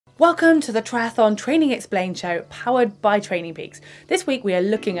Welcome to the Triathlon Training Explained show powered by TrainingPeaks. This week we are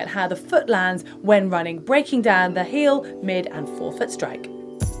looking at how the foot lands when running, breaking down the heel, mid and forefoot strike.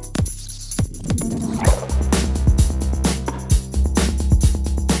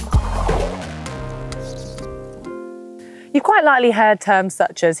 You've quite likely heard terms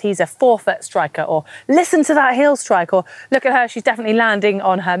such as he's a forefoot striker, or listen to that heel strike, or look at her, she's definitely landing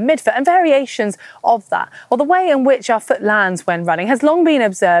on her midfoot, and variations of that. Well, the way in which our foot lands when running has long been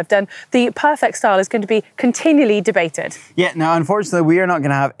observed, and the perfect style is going to be continually debated. Yeah, now unfortunately we are not going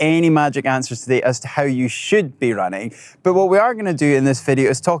to have any magic answers today as to how you should be running, but what we are going to do in this video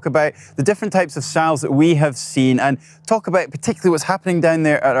is talk about the different types of styles that we have seen, and talk about particularly what's happening down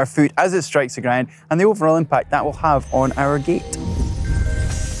there at our foot as it strikes the ground, and the overall impact that will have on our gait.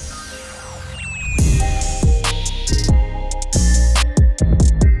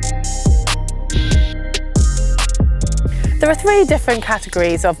 There are three different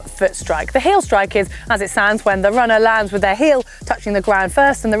categories of foot strike. The heel strike is, as it sounds, when the runner lands with their heel touching the ground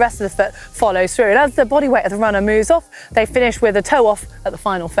first and the rest of the foot follows through. And as the body weight of the runner moves off, they finish with a toe off at the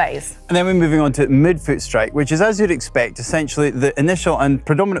final phase. And then we're moving on to midfoot strike, which is, as you'd expect, essentially the initial and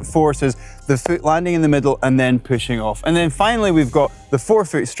predominant force is the foot landing in the middle and then pushing off. And then finally we've got the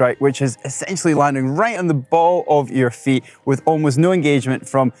forefoot strike, which is essentially landing right on the ball of your feet with almost no engagement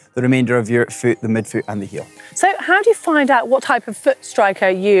from the remainder of your foot, the midfoot and the heel. So how do you find out what type of foot striker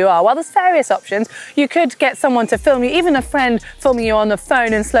you are? Well, there's various options. You could get someone to film you. Even a friend filming you on the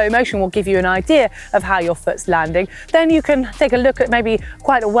phone in slow motion will give you an idea of how your foot's landing. Then you can take a look at maybe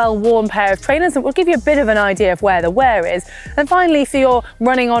quite a well-worn pair of trainers that will give you a bit of an idea of where the wear is. And finally, if you're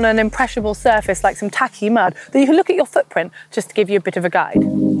running on an impressionable surface like some tacky mud, then you can look at your footprint just to give you a bit of a guide.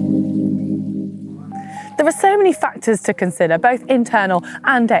 There are so many factors to consider, both internal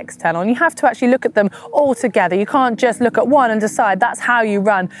and external, and you have to actually look at them all together. You can't just look at one and decide that's how you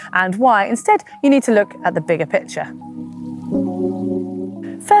run and why. Instead, you need to look at the bigger picture.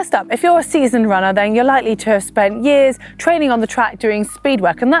 First up, if you're a seasoned runner, then you're likely to have spent years training on the track doing speed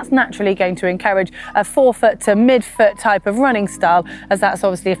work, and that's naturally going to encourage a forefoot to midfoot type of running style, as that's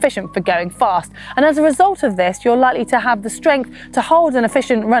obviously efficient for going fast. And as a result of this, you're likely to have the strength to hold an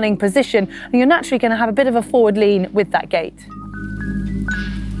efficient running position, and you're naturally going to have a bit of a forward lean with that gait.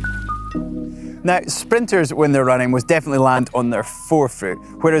 Now, sprinters, when they're running, most definitely land on their forefoot,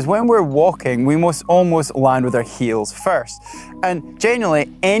 whereas when we're walking, we must almost land with our heels first. And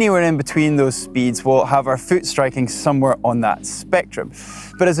generally, anywhere in between those speeds will have our foot striking somewhere on that spectrum.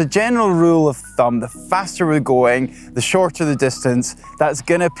 But as a general rule of thumb, the faster we're going, the shorter the distance, that's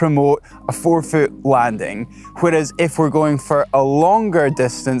going to promote a forefoot landing. Whereas if we're going for a longer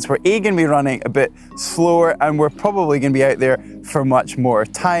distance, we're going to be running a bit slower, and we're probably going to be out there for much more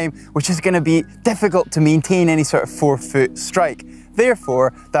time, which is going to be difficult to maintain any sort of forefoot strike.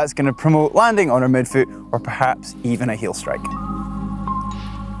 Therefore, that's going to promote landing on our midfoot, or perhaps even a heel strike.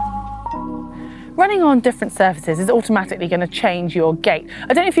 Running on different surfaces is automatically going to change your gait.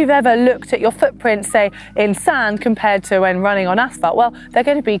 I don't know if you've ever looked at your footprint, say, in sand compared to when running on asphalt. Well, they're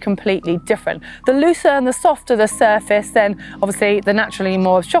going to be completely different. The looser and the softer the surface, then obviously the naturally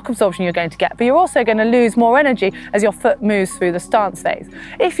more shock absorption you're going to get, but you're also going to lose more energy as your foot moves through the stance phase.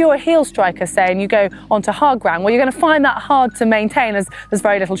 If you're a heel striker, say, and you go onto hard ground, well, you're going to find that hard to maintain as there's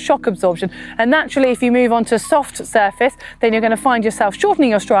very little shock absorption. And naturally, if you move onto soft surface, then you're going to find yourself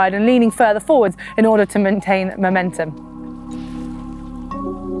shortening your stride and leaning further forwards in order to maintain momentum.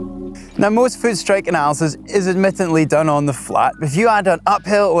 Now, most foot strike analysis is admittedly done on the flat, but if you add an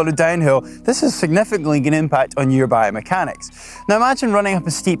uphill or a downhill, this is significantly going to impact on your biomechanics. Now, imagine running up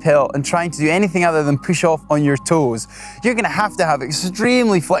a steep hill and trying to do anything other than push off on your toes. You're going to have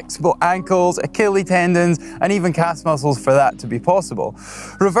extremely flexible ankles, Achilles tendons, and even calf muscles for that to be possible.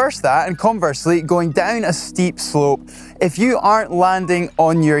 Reverse that, and conversely, going down a steep slope, if you aren't landing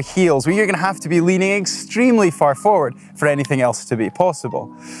on your heels, well, you're going to have to be leaning extremely far forward for anything else to be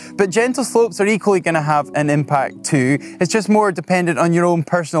possible. But gentle slopes are equally going to have an impact too. It's just more dependent on your own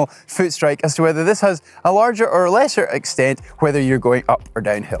personal foot strike as to whether this has a larger or lesser extent, whether you're going up or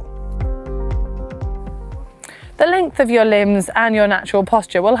downhill. The length of your limbs and your natural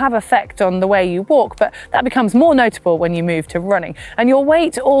posture will have effect on the way you walk, but that becomes more notable when you move to running. And your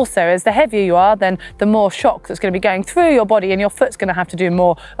weight also, as the heavier you are, then the more shock that's going to be going through your body, and your foot's going to have to do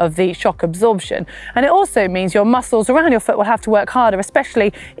more of the shock absorption. And it also means your muscles around your foot will have to work harder,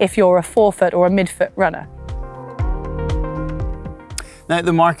 especially if you're a forefoot or a midfoot runner. Now,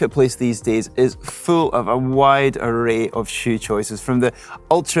 the marketplace these days is full of a wide array of shoe choices, from the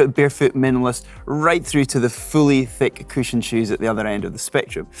ultra barefoot minimalist right through to the fully thick cushion shoes at the other end of the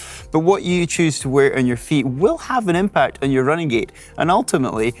spectrum. But what you choose to wear on your feet will have an impact on your running gait and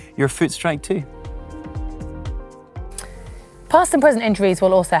ultimately your foot strike too. Past and present injuries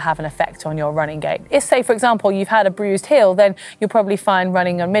will also have an effect on your running gait. If, say, for example, you've had a bruised heel, then you'll probably find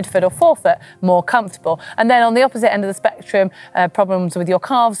running on midfoot or forefoot more comfortable. And then on the opposite end of the spectrum, problems with your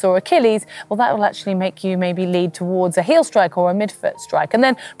calves or Achilles, well, that will actually make you maybe lead towards a heel strike or a midfoot strike. And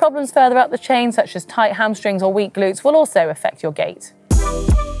then problems further up the chain, such as tight hamstrings or weak glutes, will also affect your gait.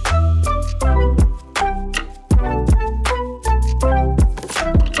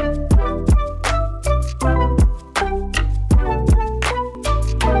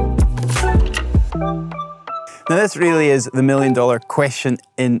 Now, this really is the million-dollar question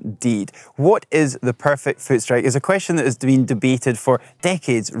indeed. What is the perfect foot strike is a question that has been debated for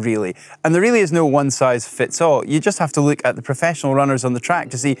decades, really. And there really is no one-size-fits-all. You just have to look at the professional runners on the track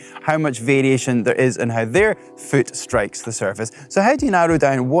to see how much variation there is in how their foot strikes the surface. So how do you narrow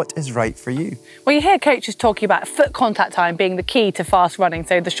down what is right for you? Well, you hear coaches talking about foot contact time being the key to fast running.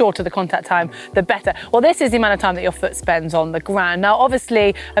 So the shorter the contact time, the better. Well, this is the amount of time that your foot spends on the ground. Now,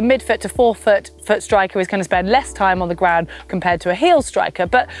 obviously, a midfoot to forefoot foot striker is going to spend less time on the ground compared to a heel striker,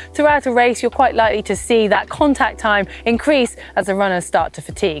 but throughout a race you're quite likely to see that contact time increase as the runners start to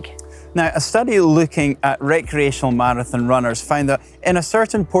fatigue. Now, a study looking at recreational marathon runners found that in a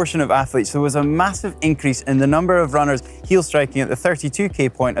certain portion of athletes, there was a massive increase in the number of runners heel striking at the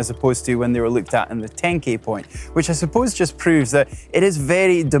 32k point as opposed to when they were looked at in the 10k point, which I suppose just proves that it is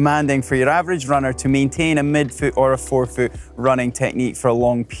very demanding for your average runner to maintain a midfoot or a forefoot running technique for a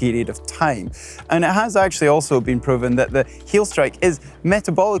long period of time. And it has actually also been proven that the heel strike is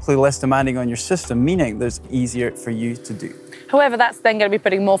metabolically less demanding on your system, meaning there's easier for you to do. However, that's then going to be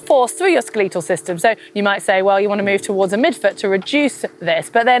putting more force through your skeletal system. So you might say, well, you want to move towards a midfoot to reduce this.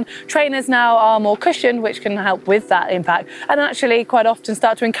 But then trainers now are more cushioned, which can help with that impact, and actually quite often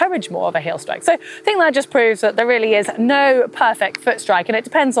start to encourage more of a heel strike. So I think that just proves that there really is no perfect foot strike, and it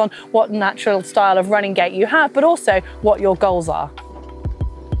depends on what natural style of running gait you have, but also what your goals are.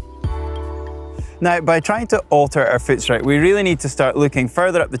 Now, by trying to alter our foot strike, we really need to start looking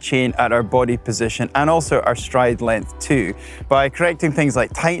further up the chain at our body position and also our stride length too. By correcting things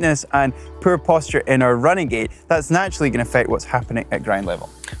like tightness and poor posture in our running gait, that's naturally going to affect what's happening at ground level.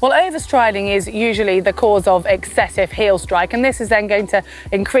 Well, overstriding is usually the cause of excessive heel strike, and this is then going to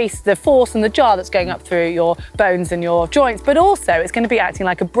increase the force and the jar that's going up through your bones and your joints, but also it's going to be acting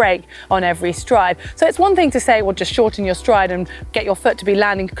like a brake on every stride. So it's one thing to say, well, just shorten your stride and get your foot to be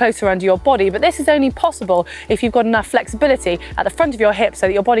landing closer under your body, but this is only possible if you've got enough flexibility at the front of your hip so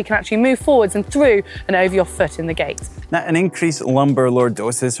that your body can actually move forwards and through and over your foot in the gait. Now, an increased lumbar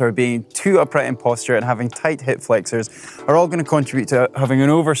lordosis, or being too upright in posture and having tight hip flexors, are all going to contribute to having an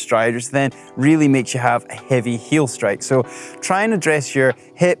overstride, which then really makes you have a heavy heel strike. So try and address your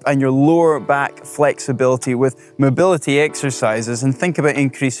hip and your lower back flexibility with mobility exercises, and think about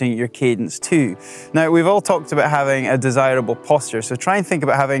increasing your cadence too. Now, we've all talked about having a desirable posture, so try and think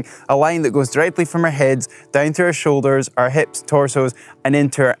about having a line that goes directly from our heads down to our shoulders, our hips, torsos, and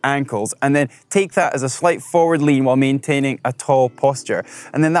into our ankles, and then take that as a slight forward lean while maintaining a tall posture.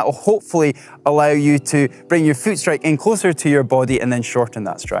 And then that will hopefully allow you to bring your foot strike in closer to your body and then shorten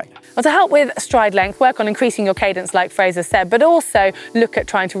that stride. Well, to help with stride length, work on increasing your cadence like Fraser said, but also look at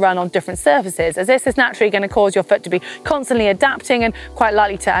trying to run on different surfaces, as this is naturally going to cause your foot to be constantly adapting and quite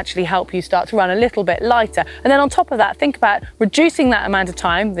likely to actually help you start to run a little bit lighter. And then on top of that, think about reducing that amount of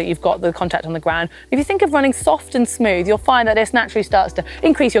time that you've got the contact on the ground. If you think of running soft and smooth, you'll find that this naturally starts to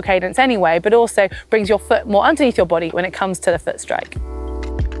increase your cadence anyway, but also brings your foot more underneath your body when it comes to the foot strike.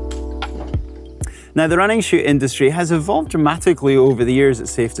 Now, the running shoe industry has evolved dramatically over the years,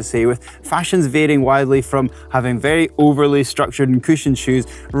 it's safe to say, with fashions varying widely from having very overly structured and cushioned shoes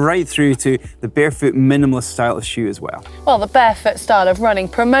right through to the barefoot minimalist style of shoe as well. Well, the barefoot style of running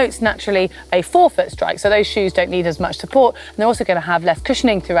promotes naturally a forefoot strike, so those shoes don't need as much support, and they're also going to have less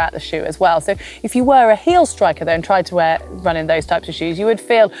cushioning throughout the shoe as well. So if you were a heel striker though and tried to run in those types of shoes, you would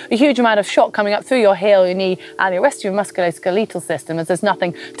feel a huge amount of shock coming up through your heel, your knee, and the rest of your musculoskeletal system, as there's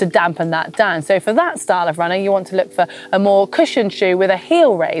nothing to dampen that down. So for that style of runner, you want to look for a more cushioned shoe with a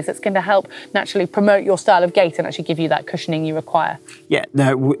heel raise that's going to help naturally promote your style of gait and actually give you that cushioning you require. Yeah,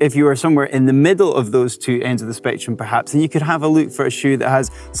 now if you are somewhere in the middle of those two ends of the spectrum perhaps, then you could have a look for a shoe that has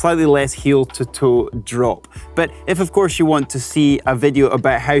slightly less heel to toe drop. But if of course you want to see a video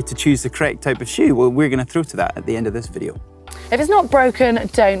about how to choose the correct type of shoe, well, we're going to throw to that at the end of this video. If it's not broken,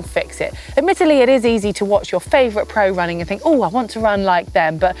 don't fix it. Admittedly, it is easy to watch your favourite pro running and think, oh, I want to run like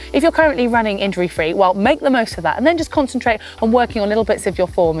them. But if you're currently running injury-free, well, make the most of that and then just concentrate on working on little bits of your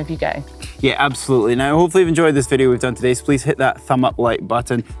form as you go. Yeah, absolutely. Now, hopefully you've enjoyed this video we've done today, so please hit that thumb up like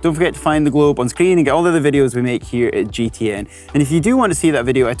button. Don't forget to find the globe on screen and get all the other videos we make here at GTN. And if you do want to see that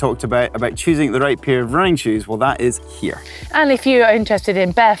video I talked about choosing the right pair of running shoes, well, that is here. And if you are interested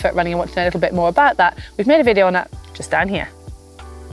in barefoot running and want to know a little bit more about that, we've made a video on that just down here.